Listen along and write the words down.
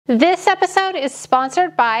This episode is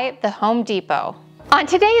sponsored by the Home Depot. On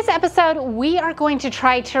today's episode, we are going to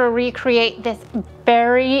try to recreate this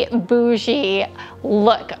very bougie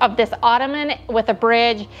look of this Ottoman with a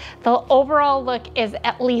bridge. The overall look is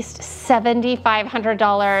at least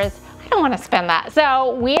 $7,500. I don't want to spend that.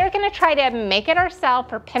 So we are going to try to make it ourselves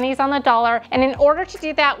for pennies on the dollar. And in order to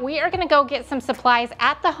do that, we are going to go get some supplies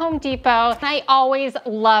at the Home Depot. I always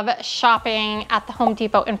love shopping at the Home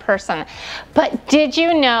Depot in person. But did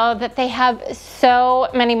you know that they have so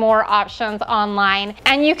many more options online,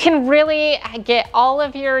 and you can really get all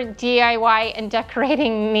of your DIY and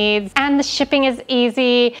decorating needs, and the shipping is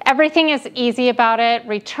easy. Everything is easy about it.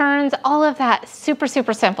 Returns, all of that, super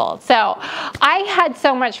simple. So I had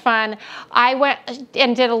so much fun. I went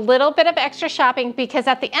and did a little bit of extra shopping because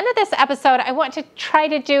at the end of this episode, I want to try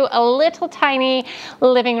to do a little tiny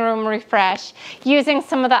living room refresh using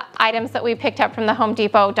some of the items that we picked up from the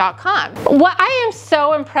HomeDepot.com. What I am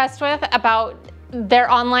so impressed with about their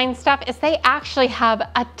online stuff is they actually have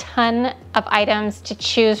a ton of items to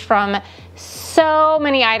choose from. So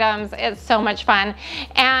many items. It's so much fun.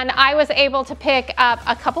 And I was able to pick up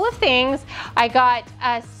a couple of things. I got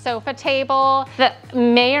a sofa table that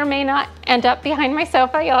may or may not end up behind my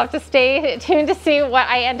sofa. You'll have to stay tuned to see what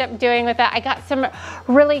I end up doing with that. I got some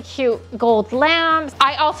really cute gold lamps.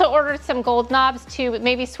 I also ordered some gold knobs to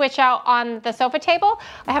maybe switch out on the sofa table.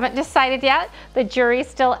 I haven't decided yet. The jury's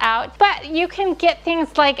still out. But you can get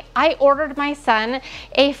things like, I ordered my son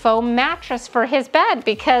a faux mattress for his bed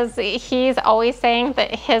because he's always saying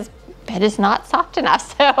that his bed is not soft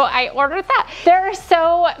enough, so I ordered that. There are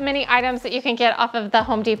so many items that you can get off of the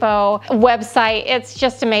Home Depot website. It's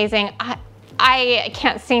just amazing. I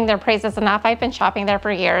can't sing their praises enough. I've been shopping there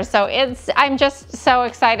for years, so I'm just so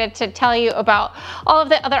excited to tell you about all of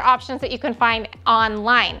the other options that you can find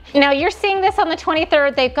online. Now you're seeing this on the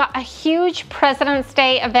 23rd. They've got a huge President's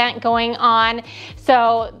Day event going on.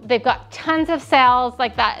 So they've got tons of sales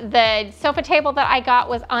like that. The sofa table that I got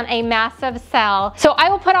was on a massive sale. So I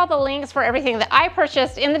will put all the links for everything that I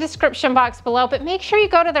purchased in the description box below, but make sure you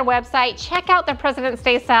go to their website, check out their President's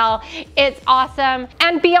Day sale. It's awesome.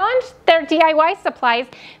 And beyond their DIY supplies,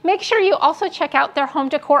 make sure you also check out their home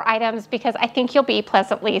decor items because I think you'll be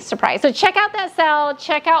pleasantly surprised. So check out that sale,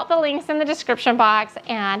 check out the links in the description box,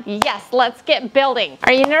 and yes, let's get building.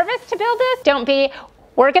 Are you nervous to build this? Don't be.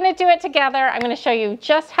 We're gonna do it together. I'm gonna show you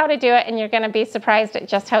just how to do it, and you're gonna be surprised at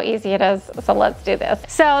just how easy it is. So let's do this.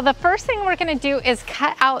 So the first thing we're gonna do is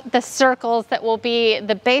cut out the circles that will be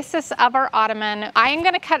the basis of our Ottoman. I am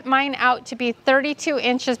gonna cut mine out to be 32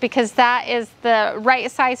 inches because that is the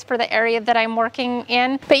right size for the area that I'm working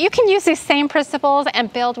in. But you can use these same principles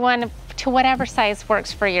and build one to whatever size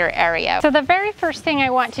works for your area. So the very first thing I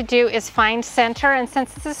want to do is find center, and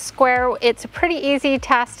since this is square, it's a pretty easy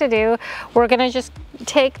task to do. We're gonna just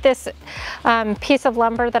take this piece of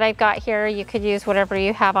lumber that I've got here. You could use whatever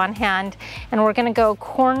you have on hand, and we're gonna go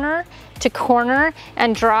corner to corner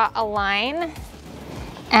and draw a line,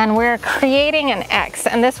 and we're creating an X,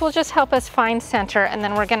 and this will just help us find center. And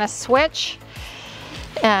then we're gonna switch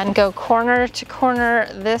and go corner to corner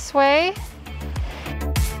this way.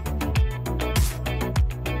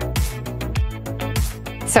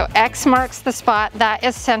 So X marks the spot. That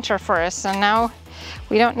is center for us. So now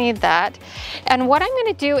we don't need that. And what I'm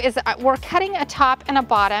gonna do is we're cutting a top and a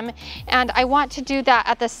bottom, and I want to do that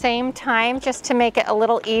at the same time just to make it a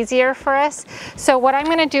little easier for us. So what I'm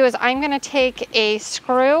gonna do is I'm gonna take a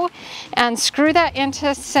screw and screw that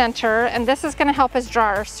into center, and this is gonna help us draw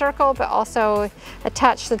our circle, but also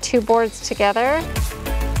attach the two boards together.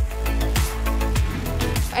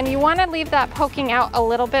 And you want to leave that poking out a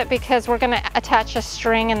little bit because we're going to attach a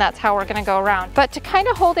string, and that's how we're going to go around. But to kind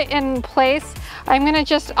of hold it in place, I'm going to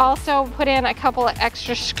just also put in a couple of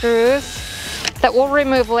extra screws that we'll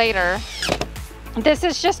remove later. This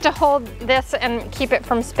is just to hold this and keep it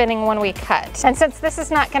from spinning when we cut. And since this is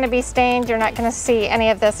not going to be stained, you're not going to see any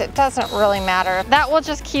of this. It doesn't really matter. That will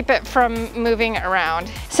just keep it from moving around.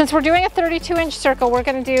 Since we're doing a 32-inch circle, we're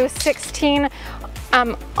going to do 16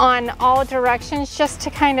 on all directions just to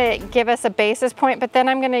kind of give us a basis point, but then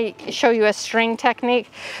I'm going to show you a string technique,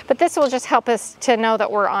 but this will just help us to know that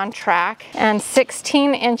we're on track. And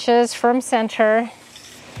 16 inches from center,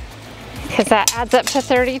 because that adds up to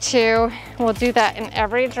 32. We'll do that in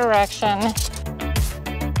every direction.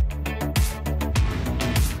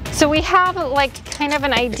 So we have like kind of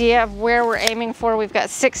an idea of where we're aiming for. We've got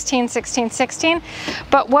 16, 16, 16,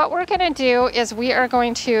 but what we're going to do is we are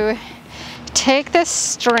going to take this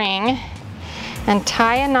string and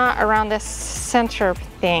tie a knot around this center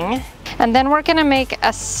thing, and then we're going to make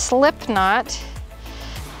a slip knot.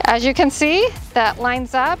 As you can see, that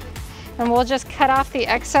lines up, and we'll just cut off the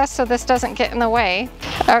excess so this doesn't get in the way.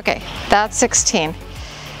 Okay, that's 16.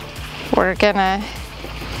 We're gonna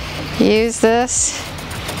use this.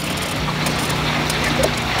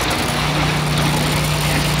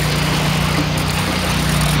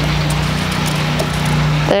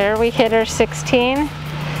 There, we hit our 16.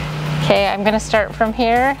 Okay, I'm gonna start from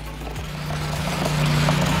here.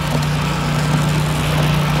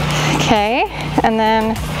 Okay, and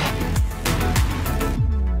then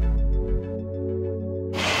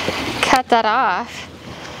cut that off,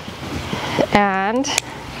 and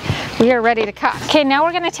we are ready to cut. Okay, now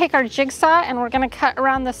we're gonna take our jigsaw and we're gonna cut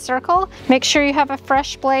around the circle. Make sure you have a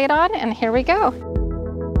fresh blade on, and here we go.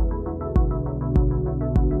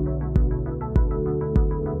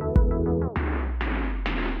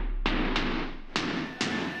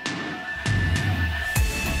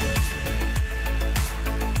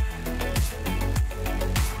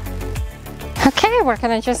 Okay, we're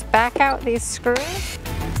gonna just back out these screws.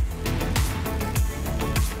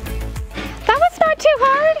 That was not too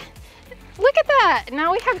hard. Look at that.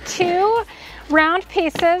 Now we have 2 round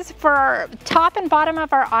pieces for our top and bottom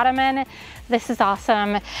of our ottoman. This is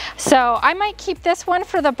awesome. So I might keep this one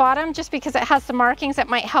for the bottom just because it has the markings that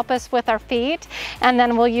might help us with our feet. And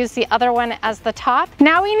then we'll use the other one as the top.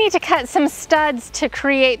 Now we need to cut some studs to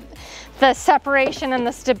create the separation and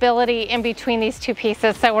the stability in between these 2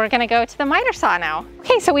 pieces. So we're gonna go to the miter saw now.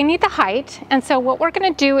 Okay, so we need the height. And so what we're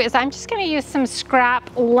gonna do is I'm just gonna use some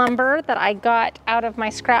scrap lumber that I got out of my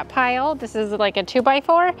scrap pile. This is like a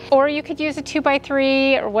 2x4, or you could use a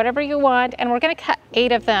 2x3 or whatever you want. And we're gonna cut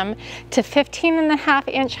 8 of them to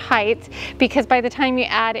 15.5-inch heights, because by the time you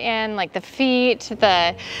add in like the feet,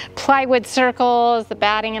 the plywood circles, the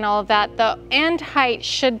batting and all of that, the end height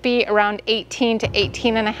should be around 18 to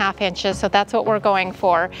 18.5 inches. So that's what we're going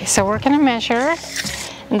for. So we're gonna measure,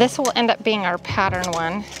 and this will end up being our pattern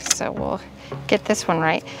one. So we'll get this one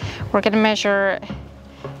right. We're gonna measure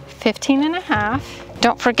 15.5.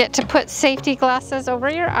 Don't forget to put safety glasses over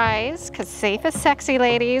your eyes, because safe is sexy,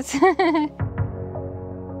 ladies.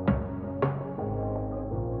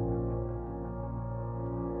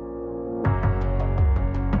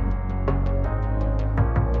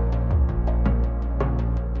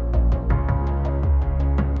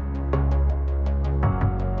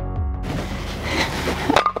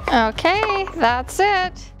 Okay, that's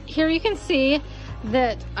it. Here you can see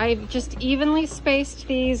that I've just evenly spaced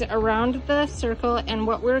these around the circle, and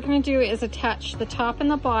what we're going to do is attach the top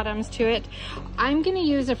and the bottoms to it. I'm going to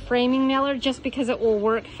use a framing nailer just because it will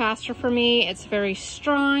work faster for me. It's very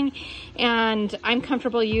strong and I'm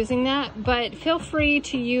comfortable using that, but feel free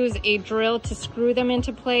to use a drill to screw them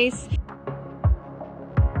into place.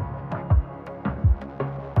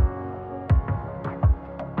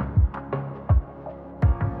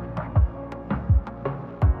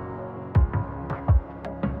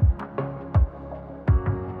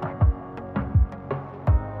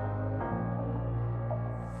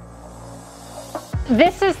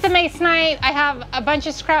 This is the masonite. I have a bunch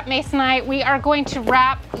of scrap masonite. We are going to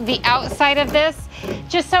wrap the outside of this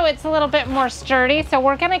just so it's a little bit more sturdy. So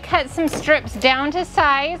we're gonna cut some strips down to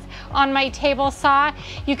size on my table saw.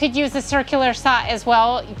 You could use a circular saw as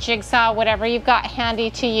well, jigsaw, whatever you've got handy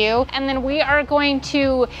to you. And then we are going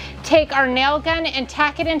to take our nail gun and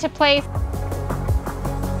tack it into place.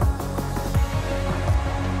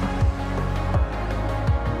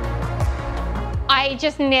 I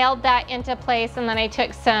just nailed that into place, and then I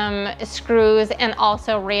took some screws and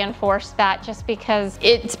also reinforced that just because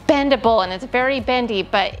it's bendable and it's very bendy,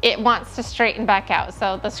 but it wants to straighten back out.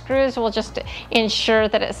 So the screws will just ensure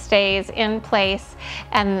that it stays in place,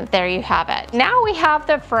 and there you have it. Now we have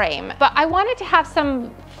the frame, but I wanted to have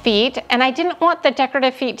some feet, and I didn't want the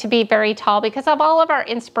decorative feet to be very tall because of all of our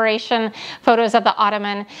inspiration photos of the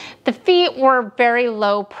Ottoman. The feet were very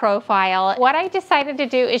low profile. What I decided to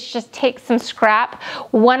do is just take some scrap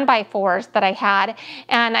 1x4s that I had,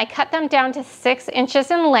 and I cut them down to 6 inches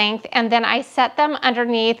in length, and then I set them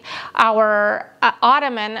underneath our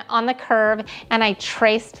Ottoman on the curve, and I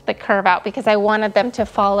traced the curve out because I wanted them to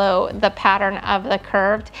follow the pattern of the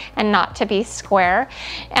curved and not to be square.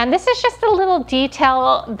 And this is just a little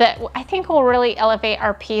detail that I think will really elevate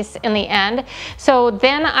our piece in the end. So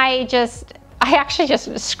then I actually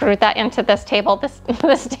just screwed that into this table.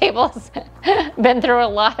 This table's been through a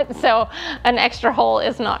lot, so an extra hole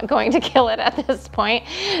is not going to kill it at this point.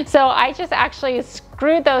 So I just actually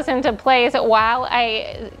screwed those into place while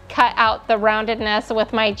I cut out the roundedness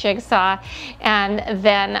with my jigsaw, and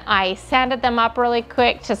then I sanded them up really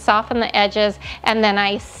quick to soften the edges, and then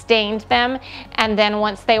I stained them, and then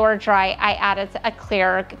once they were dry I added a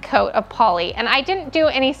clear coat of poly. And I didn't do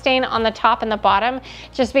any stain on the top and the bottom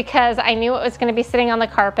just because I knew it was going to be sitting on the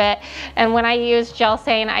carpet, and when I use gel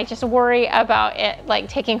stain I just worry about it like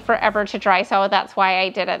taking forever to dry, so that's why I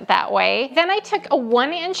did it that way. Then I took a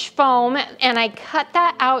 1-inch foam and I cut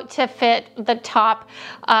that out to fit the top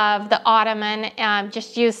of the Ottoman, and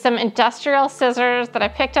just used some industrial scissors that I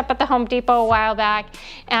picked up at the Home Depot a while back,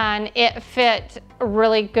 and it fit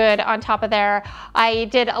really good on top of there. I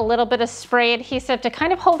did a little bit of spray adhesive to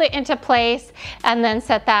kind of hold it into place and then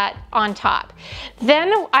set that on top.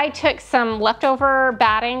 Then I took some leftover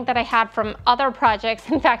batting that I had from other projects.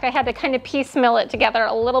 In fact, I had to kind of piecemeal it together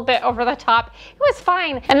a little bit over the top. It was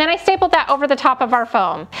fine. And then I stapled that over the top of our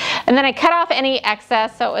foam. And then I cut off any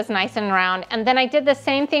excess so it was nice and round. And then I did the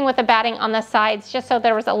same thing with the batting on the sides, just so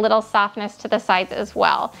there was a little softness to the sides as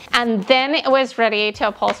well. And then it was ready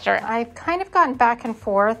to upholster. I've kind of gone back and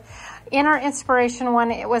forth. In our inspiration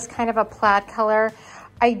one, it was kind of a plaid color.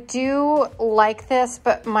 I do like this,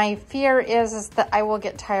 but my fear is that I will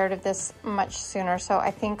get tired of this much sooner. So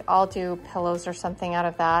I think I'll do pillows or something out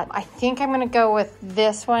of that. I think I'm gonna go with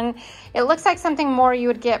this one. It looks like something more you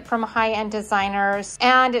would get from high-end designers,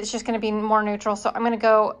 and it's just gonna be more neutral. So I'm gonna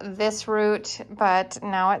go this route, but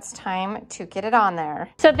now it's time to get it on there.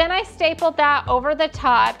 So then I stapled that over the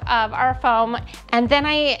top of our foam, and then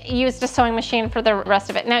I used a sewing machine for the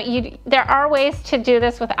rest of it. Now, there are ways to do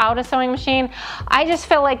this without a sewing machine. I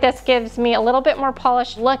just feel like this gives me a little bit more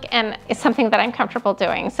polished look, and it's something that I'm comfortable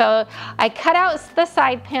doing. So I cut out the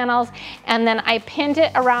side panels, and then I pinned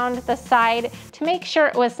it around the side to make sure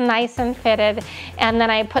it was nice and fitted, and then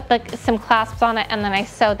I put some clasps on it, and then I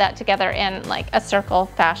sewed that together in like a circle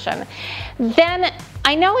fashion. Then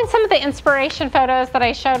I know in some of the inspiration photos that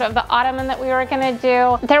I showed of the Ottoman that we were gonna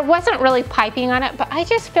do, there wasn't really piping on it, but I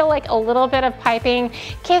just feel like a little bit of piping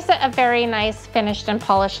gives it a very nice finished and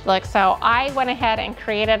polished look. So I went ahead and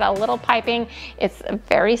created a little piping. It's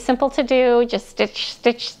very simple to do, just stitch,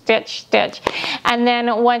 stitch, stitch, stitch. And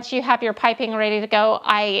then once you have your piping ready to go,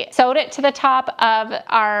 I sewed it to the top of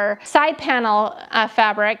our side panel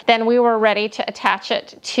fabric. Then we were ready to attach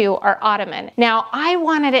it to our Ottoman. Now I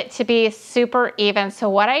wanted it to be super even. So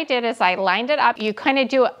what I did is I lined it up. You kind of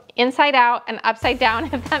do it inside out and upside down,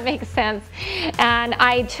 if that makes sense. And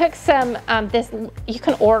I took some, you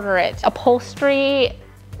can order it, upholstery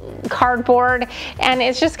cardboard, and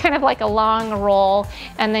it's just kind of like a long roll,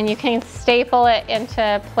 and then you can staple it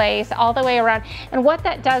into place all the way around. And what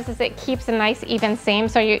that does is it keeps a nice even seam,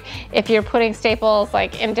 so if you're putting staples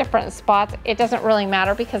like in different spots, it doesn't really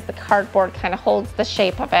matter because the cardboard kind of holds the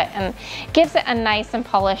shape of it and gives it a nice and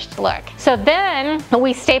polished look. So then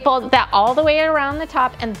we stapled that all the way around the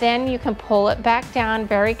top, and then you can pull it back down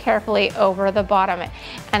very carefully over the bottom.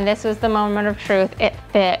 And this was the moment of truth. It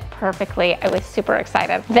fit perfectly. I was super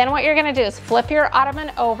excited. Then what you're gonna do is flip your Ottoman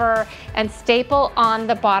over and staple on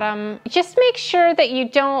the bottom. Just make sure that you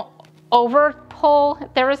don't over pull.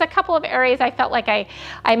 There was a couple of areas I felt like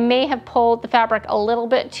I may have pulled the fabric a little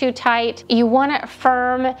bit too tight. You want it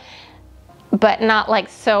firm, but not like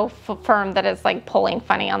so firm that it's like pulling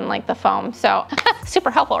funny on like the foam. So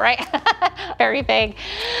super helpful, right? Very big.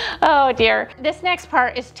 Oh dear. This next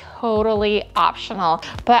part is totally optional,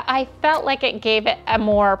 but I felt like it gave it a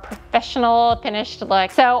more professional finished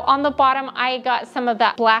look. So on the bottom, I got some of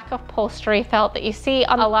that black upholstery felt that you see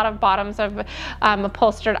on a lot of bottoms of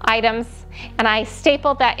upholstered items, and I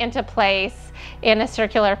stapled that into place in a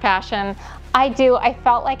circular fashion. I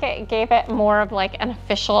felt like it gave it more of like an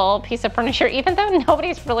official piece of furniture, even though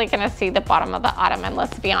nobody's really gonna see the bottom of the Ottoman,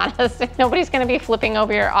 let's be honest. Nobody's gonna be flipping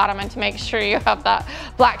over your Ottoman to make sure you have that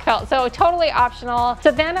black felt, so totally optional.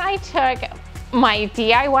 So then I took my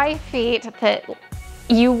DIY feet that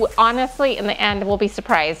you honestly in the end will be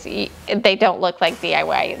surprised. They don't look like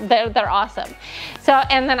DIY, they're awesome. So,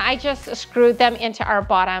 and then I just screwed them into our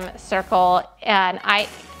bottom circle, and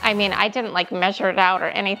I mean, I didn't like measure it out or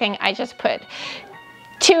anything. I just put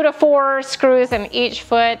 2 to 4 screws in each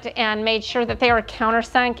foot and made sure that they were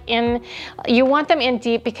countersunk in. You want them in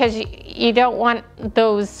deep because you don't want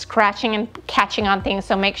those scratching and catching on things,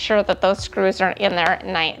 so make sure that those screws are in there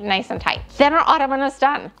nice and tight. Then our Ottoman is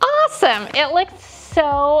done. Awesome, it looks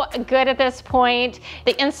so good at this point.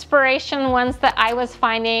 The inspiration ones that I was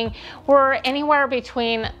finding were anywhere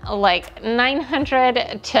between like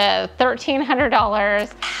 $900 to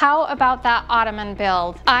 $1,300. How about that Ottoman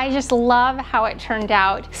build? I just love how it turned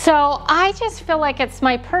out. So I just feel like it's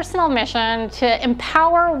my personal mission to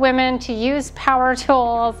empower women to use power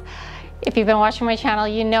tools. If you've been watching my channel,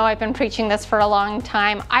 you know I've been preaching this for a long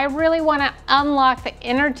time. I really want to unlock the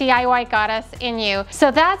inner DIY goddess in you.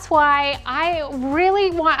 So that's why I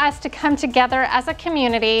really want us to come together as a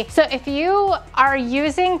community. So if you are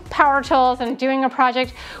using power tools and doing a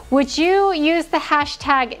project, would you use the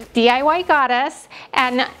hashtag DIY goddess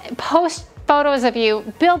and post photos of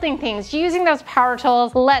you building things, using those power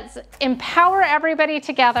tools? Let's empower everybody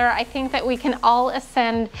together. I think that we can all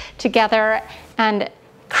ascend together and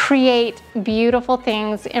create beautiful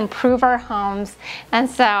things, improve our homes. And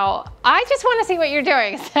so I just want to see what you're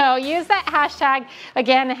doing. So use that hashtag,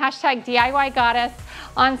 again, hashtag DIY goddess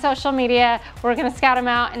on social media. We're going to scout them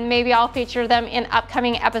out and maybe I'll feature them in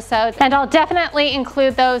upcoming episodes. And I'll definitely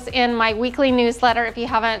include those in my weekly newsletter. If you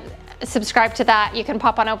haven't subscribe to that, you can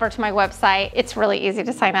pop on over to my website. It's really easy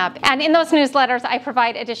to sign up. And in those newsletters, I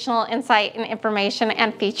provide additional insight and information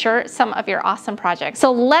and feature some of your awesome projects.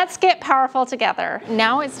 So let's get powerful together.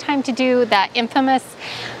 Now it's time to do that infamous,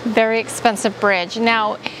 very expensive bridge.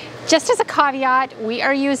 Now, just as a caveat, we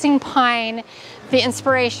are using pine. The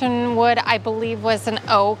inspiration wood, I believe, was an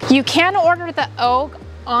oak. You can order the oak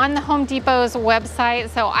on the Home Depot's website,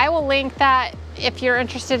 so I will link that. If you're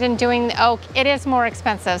interested in doing the oak, it is more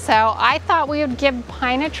expensive. So I thought we would give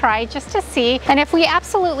pine a try just to see. And if we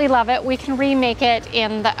absolutely love it, we can remake it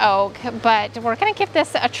in the oak. But we're gonna give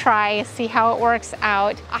this a try, see how it works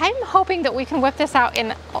out. I'm hoping that we can whip this out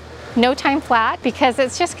in no time flat, because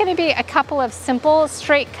it's just gonna be a couple of simple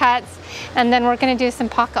straight cuts, and then we're gonna do some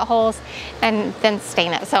pocket holes and then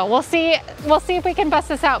stain it. So we'll see if we can bust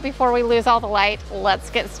this out before we lose all the light. Let's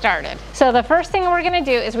get started. So the first thing we're gonna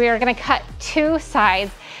do is we are gonna cut two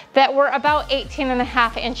sides that were about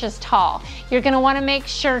 18.5 inches tall. You're gonna wanna make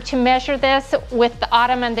sure to measure this with the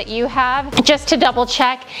Ottoman that you have, just to double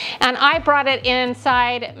check. And I brought it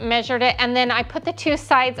inside, measured it, and then I put the two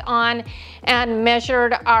sides on and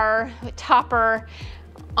measured our topper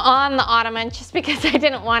on the Ottoman, just because I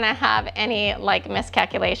didn't want to have any like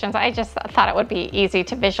miscalculations. I just thought it would be easy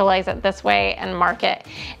to visualize it this way and mark it,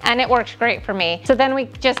 and it works great for me. So then we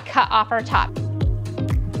just cut off our top.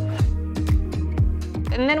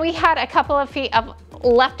 And then we had a couple of feet of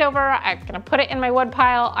leftover. I'm gonna put it in my wood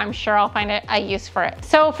pile. I'm sure I'll find a use for it.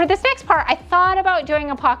 So for this next part, I thought about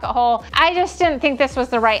doing a pocket hole. I just didn't think this was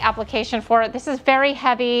the right application for it. This is very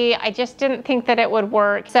heavy. I just didn't think that it would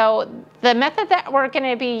work. So the method that we're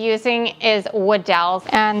gonna be using is wood dowels.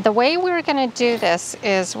 And the way we're gonna do this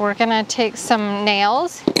is we're gonna take some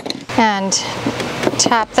nails and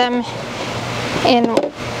tap them in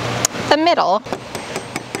the middle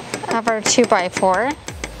of our 2x4,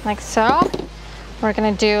 like so. We're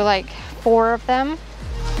gonna do like 4 of them.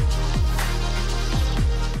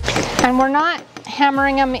 And we're not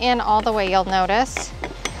hammering them in all the way, you'll notice.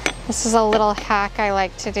 This is a little hack I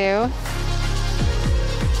like to do.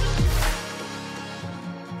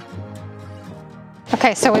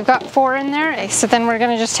 Okay, so we've got 4 in there. Okay, so then we're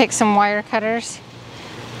gonna just take some wire cutters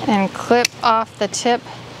and clip off the tip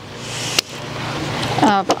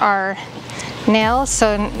of our nails,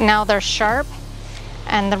 so now they're sharp.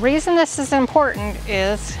 And the reason this is important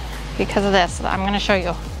is because of this. I'm gonna show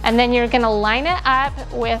you. And then you're gonna line it up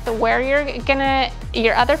with where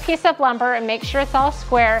your other piece of lumber, and make sure it's all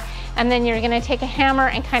square. And then you're gonna take a hammer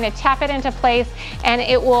and kind of tap it into place, and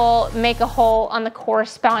it will make a hole on the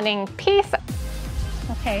corresponding piece.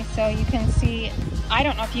 Okay, so you can see, I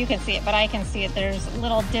don't know if you can see it, but I can see it. There's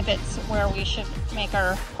little divots where we should make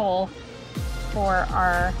our hole for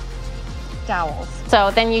our dowels.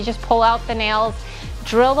 So then you just pull out the nails,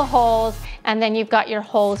 drill the holes, and then you've got your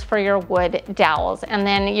holes for your wood dowels. And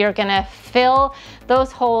then you're gonna fill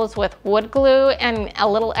those holes with wood glue and a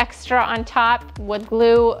little extra on top. Wood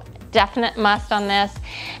glue, definite must on this.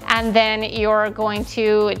 And then you're going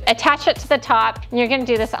to attach it to the top, and you're gonna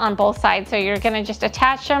do this on both sides. So you're gonna just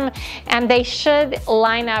attach them, and they should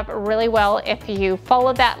line up really well if you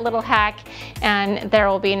follow that little hack, and there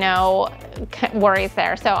will be no worries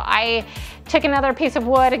there. So I took another piece of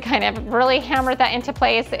wood and kind of really hammered that into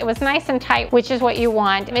place. It was nice and tight, which is what you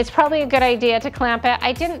want. It's probably a good idea to clamp it.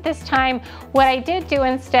 I didn't this time. What I did do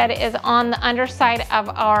instead is on the underside of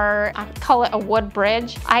our, I call it a wood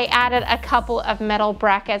bridge, I added a couple of metal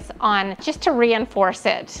brackets on just to reinforce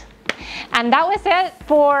it. And that was it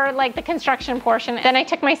for like the construction portion. Then I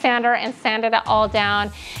took my sander and sanded it all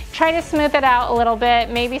down. Try to smooth it out a little bit.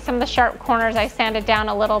 Maybe some of the sharp corners I sanded down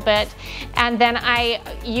a little bit. And then I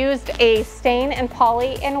used a stain and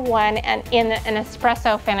poly in one and in an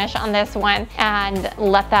espresso finish on this one and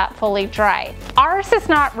let that fully dry. Ours is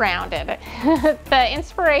not rounded. The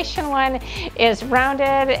Inspiration one is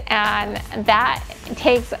rounded, and that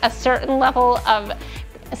takes a certain level of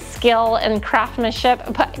skill and craftsmanship.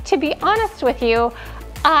 But to be honest with you,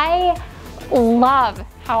 I love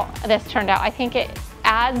how this turned out. I think it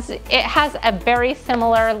has a very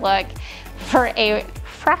similar look for a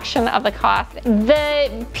fraction of the cost.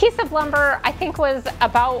 The piece of lumber I think was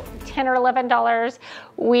about $10 or $11.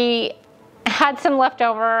 We had some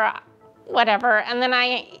leftover, whatever, and then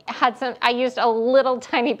I used a little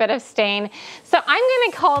tiny bit of stain. So I'm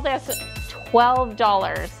gonna call this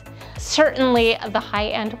 $12. Certainly the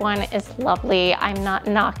high-end one is lovely. I'm not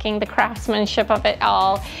knocking the craftsmanship of it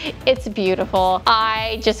all. It's beautiful.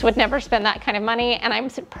 I just would never spend that kind of money, and I'm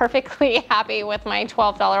perfectly happy with my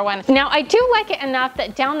 $12 one. Now, I do like it enough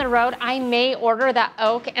that down the road, I may order that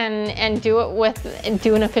oak and do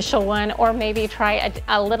an official one, or maybe try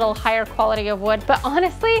a little higher quality of wood. But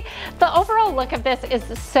honestly, the overall look of this is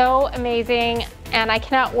so amazing, and I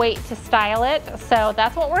cannot wait to style it. So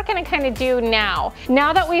that's what we're gonna kind of do now.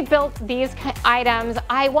 Now that we've built these items,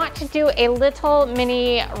 I want to do a little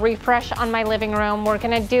mini refresh on my living room. We're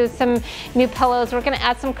gonna do some new pillows. We're gonna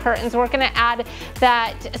add some curtains. We're gonna add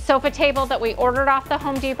that sofa table that we ordered off the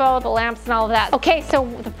Home Depot, the lamps and all of that. Okay, so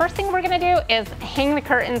the first thing we're gonna do is hang the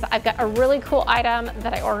curtains. I've got a really cool item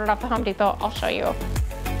that I ordered off the Home Depot. I'll show you.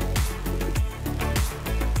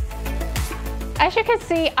 As you can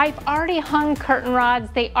see, I've already hung curtain rods.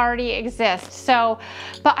 They already exist. So,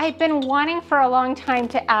 but I've been wanting for a long time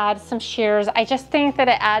to add some shears. I just think that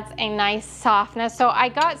it adds a nice softness. So I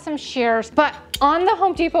got some shears, but on the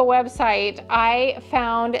Home Depot website, I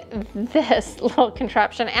found this little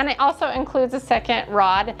contraption, and it also includes a second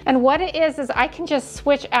rod. And what it is I can just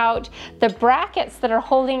switch out the brackets that are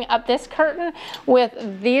holding up this curtain with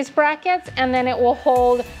these brackets, and then it will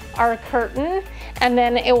hold our curtain, and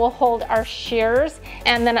then it will hold our shears,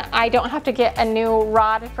 and then I don't have to get a new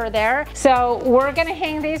rod for there. So we're gonna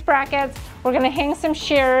hang these brackets, we're gonna hang some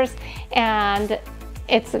shears, and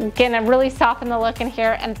it's gonna really soften the look in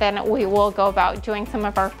here, and then we will go about doing some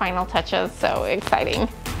of our final touches. So exciting.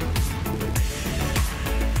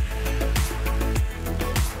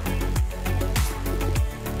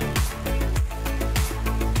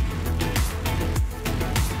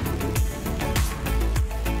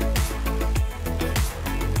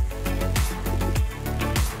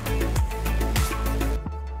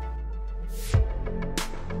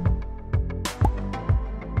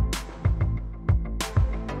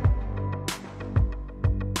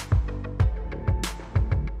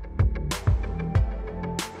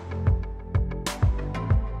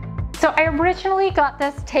 So I originally got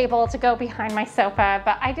this table to go behind my sofa,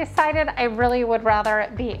 but I decided I really would rather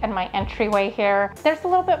it be in my entryway here. There's a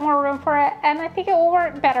little bit more room for it, and I think it will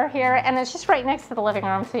work better here, and it's just right next to the living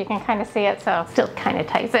room, so you can kind of see it, so still kind of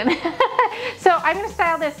ties in. So I'm gonna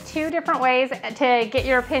style this 2 different ways to get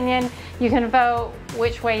your opinion. You can vote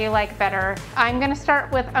which way you like better. I'm gonna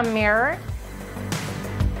start with a mirror.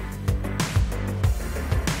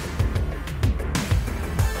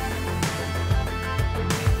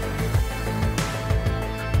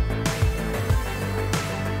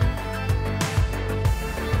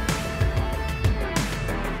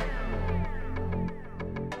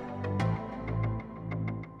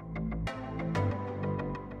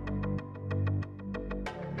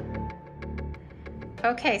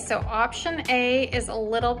 Okay, so option A is a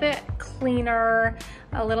little bit cleaner,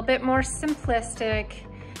 a little bit more simplistic.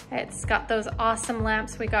 It's got those awesome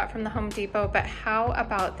lamps we got from the Home Depot, but how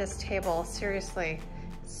about this table? Seriously,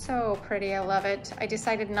 so pretty, I love it. I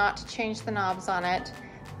decided not to change the knobs on it.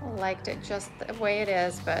 I liked it just the way it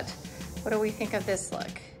is, but what do we think of this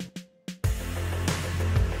look?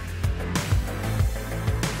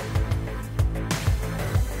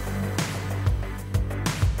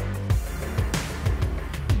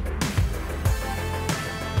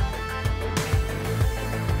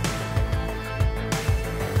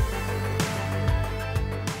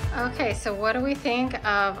 Okay, so what do we think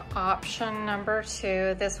of option number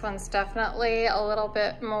 2? This one's definitely a little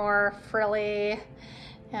bit more frilly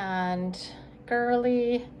and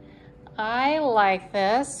girly. I like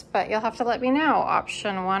this, but you'll have to let me know,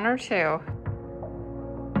 option 1 or 2.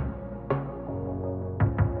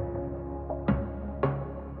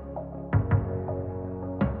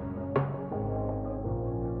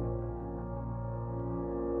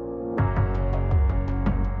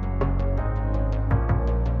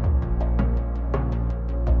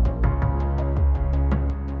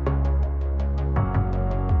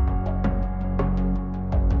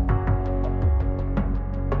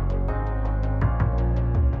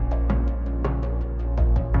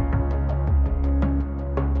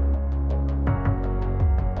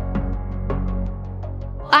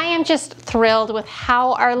 I am just thrilled with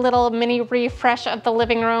how our little mini refresh of the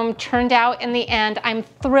living room turned out in the end. I'm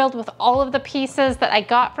thrilled with all of the pieces that I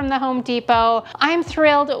got from the Home Depot. I'm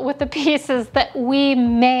thrilled with the pieces that we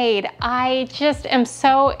made. I just am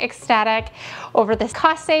so ecstatic over this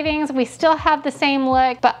cost savings. We still have the same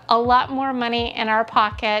look, but a lot more money in our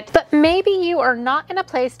pocket. But maybe you are not in a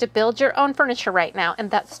place to build your own furniture right now, and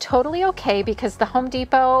that's totally okay because the Home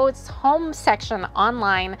Depot's home section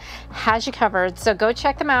online has you covered. So go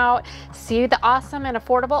check them out, see the awesome and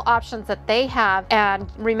affordable options that they have, and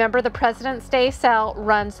remember the President's Day sale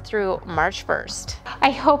runs through March 1st.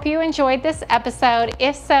 I hope you enjoyed this episode.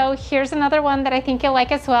 If so, here's another one that I think you'll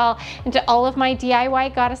like as well. And to all of my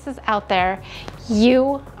DIY goddesses out there,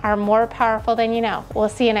 you are more powerful than you know. We'll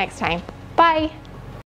see you next time. Bye.